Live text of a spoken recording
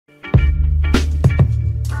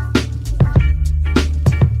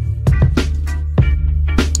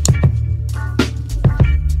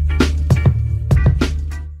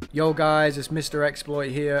Yo guys, it's Mr.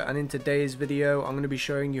 Exploit here, and in today's video I'm going to be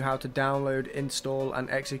showing you how to download, install and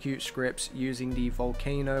execute scripts using the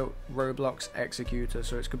Volcano Roblox Executor.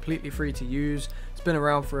 So it's completely free to use. It's been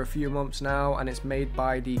around for a few months now and it's made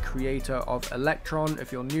by the creator of Electron.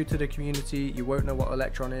 If you're new to the community, you won't know what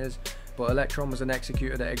Electron is, but Electron was an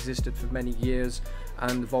executor that existed for many years,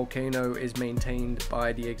 and Volcano is maintained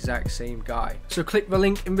by the exact same guy. So click the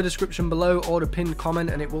link in the description below or the pinned comment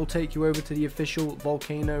and it will take you over to the official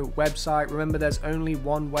Volcano website. Remember, there's only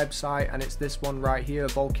one website and it's this one right here,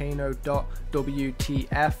 volcano.wtf.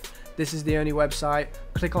 This is the only website.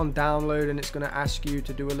 Click on download and it's going to ask you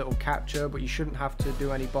to do a little capture, but you shouldn't have to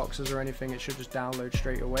do any boxes or anything. It should just download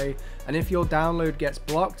straight away. And if your download gets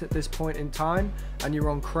blocked at this point in time and you're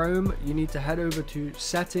on Chrome, you need to head over to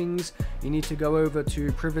settings. You need to go over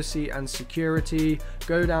to privacy and security,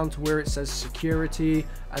 go down to where it says security,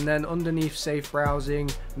 and then underneath safe browsing,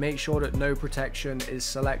 make sure that no protection is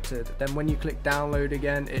selected. Then when you click download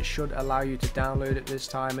again, it should allow you to download it this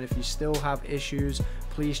time. And if you still have issues,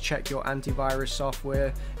 please check your antivirus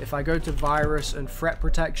software. If I go to virus and threat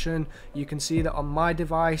protection, you can see that on my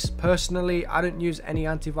device, personally, I don't use any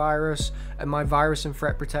antivirus and my virus and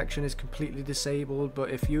threat protection is completely disabled. But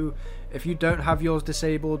if you don't have yours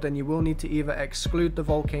disabled, then you will need to either exclude the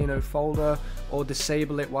Volcano folder or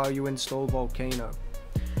disable it while you install Volcano.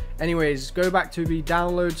 Anyways, go back to the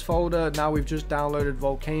downloads folder. Now we've just downloaded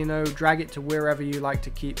Volcano. Drag it to wherever you like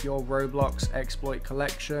to keep your Roblox exploit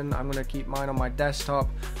collection. I'm going to keep mine on my desktop.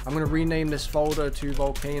 I'm going to rename this folder to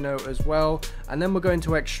Volcano as well. And then we're going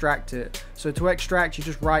to extract it. So to extract, you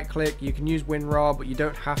just right click. You can use WinRAR, but you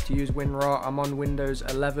don't have to use WinRAR. I'm on Windows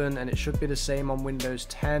 11 and it should be the same on Windows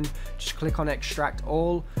 10. Just click on extract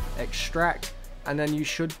all, extract, and then you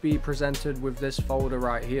should be presented with this folder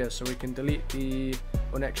right here. So we can delete the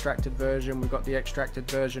unextracted version. We've got the extracted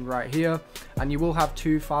version right here, and you will have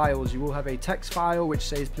two files. You will have a text file which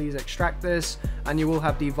says please extract this, and you will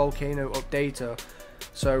have the Volcano updater.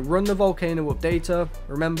 So run the Volcano updater.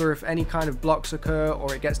 Remember, if any kind of blocks occur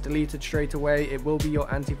or it gets deleted straight away, it will be your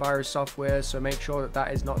antivirus software, so make sure that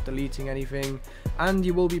that is not deleting anything. And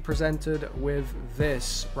you will be presented with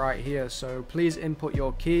this right here. So please input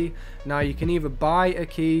your key. Now you can either buy a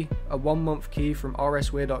key, a 1-month key from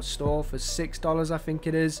rsware.store for $6, I think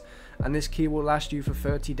it is, and this key will last you for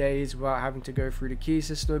 30 days without having to go through the key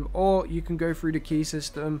system, or you can go through the key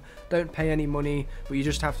system, don't pay any money, but you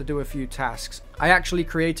just have to do a few tasks. I actually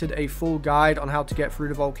created a full guide on how to get through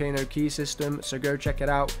the Volcano key system, so go check it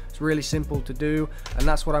out. It's really simple to do, and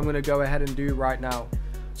that's what I'm going to go ahead and do right now.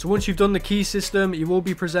 So once you've done the key system, you will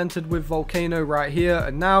be presented with Volcano right here,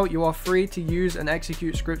 and now you are free to use and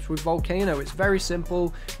execute scripts with Volcano. It's very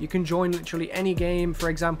simple. You can join literally any game. For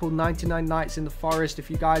example, 99 Nights in the Forest, if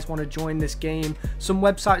you guys want to join this game. Some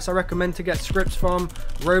websites I recommend to get scripts from: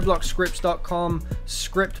 robloxscripts.com,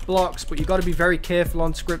 script blocks, but you got to be very careful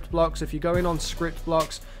on script blocks. If you're going on script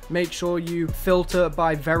blocks, make sure you filter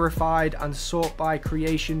by verified and sort by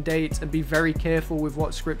creation date, and be very careful with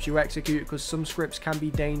what scripts you execute, because some scripts can be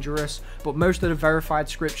dangerous, but most of the verified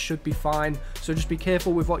scripts should be fine. So just be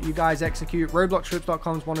careful with what you guys execute.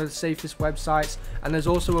 Robloxscripts.com is one of the safest websites, and there's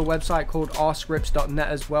also a website called rscripts.net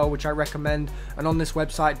as well, which I recommend. And on this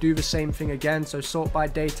website, do the same thing again. So sort by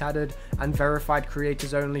date added and verified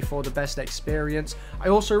creators only for the best experience. I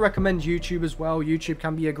also recommend YouTube as well. YouTube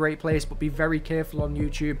can be a great place, but be very careful on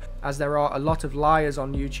YouTube, as there are a lot of liars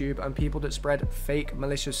on YouTube and people that spread fake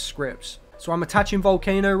malicious scripts. So I'm attaching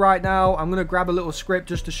Volcano right now. I'm going to grab a little script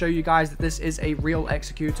just to show you guys that this is a real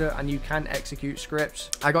executor and you can execute scripts.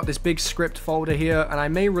 I got this big script folder here, and I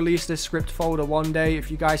may release this script folder one day. If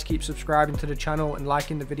you guys keep subscribing to the channel and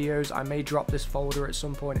liking the videos, I may drop this folder at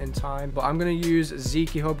some point in time, but I'm going to use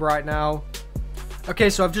EXECUTOR right now. Okay,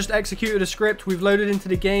 so I've just executed a script. We've loaded into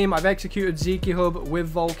the game. I've executed EXECUTOR with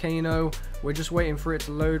Volcano. We're just waiting for it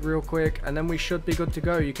to load real quick, and then we should be good to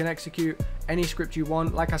go. You can execute any script you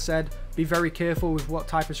want. Like I said, be very careful with what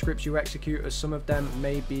type of scripts you execute, as some of them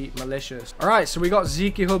may be malicious. Alright, so we got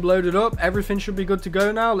EXECUTOR loaded up. Everything should be good to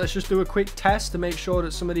go now. Let's just do a quick test to make sure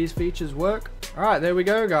that some of these features work. Alright, there we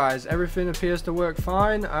go guys. Everything appears to work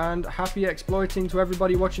fine, and happy exploiting to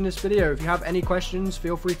everybody watching this video. If you have any questions,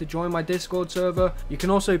 feel free to join my Discord server. You can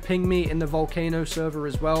also ping me in the Volcano server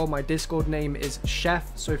as well. My Discord name is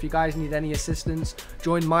Chef, so if you guys need any assistance,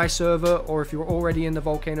 join my server, or if you're already in the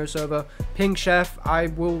Volcano server, ping Chef. I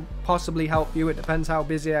will possibly help you. It depends how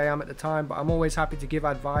busy I am at the time, but I'm always happy to give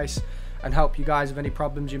advice and help you guys with any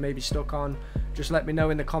problems you may be stuck on. Just let me know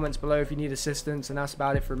in the comments below if you need assistance, and that's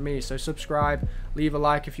about it from me. So subscribe, leave a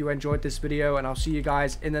like if you enjoyed this video, and I'll see you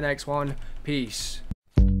guys in the next one. Peace.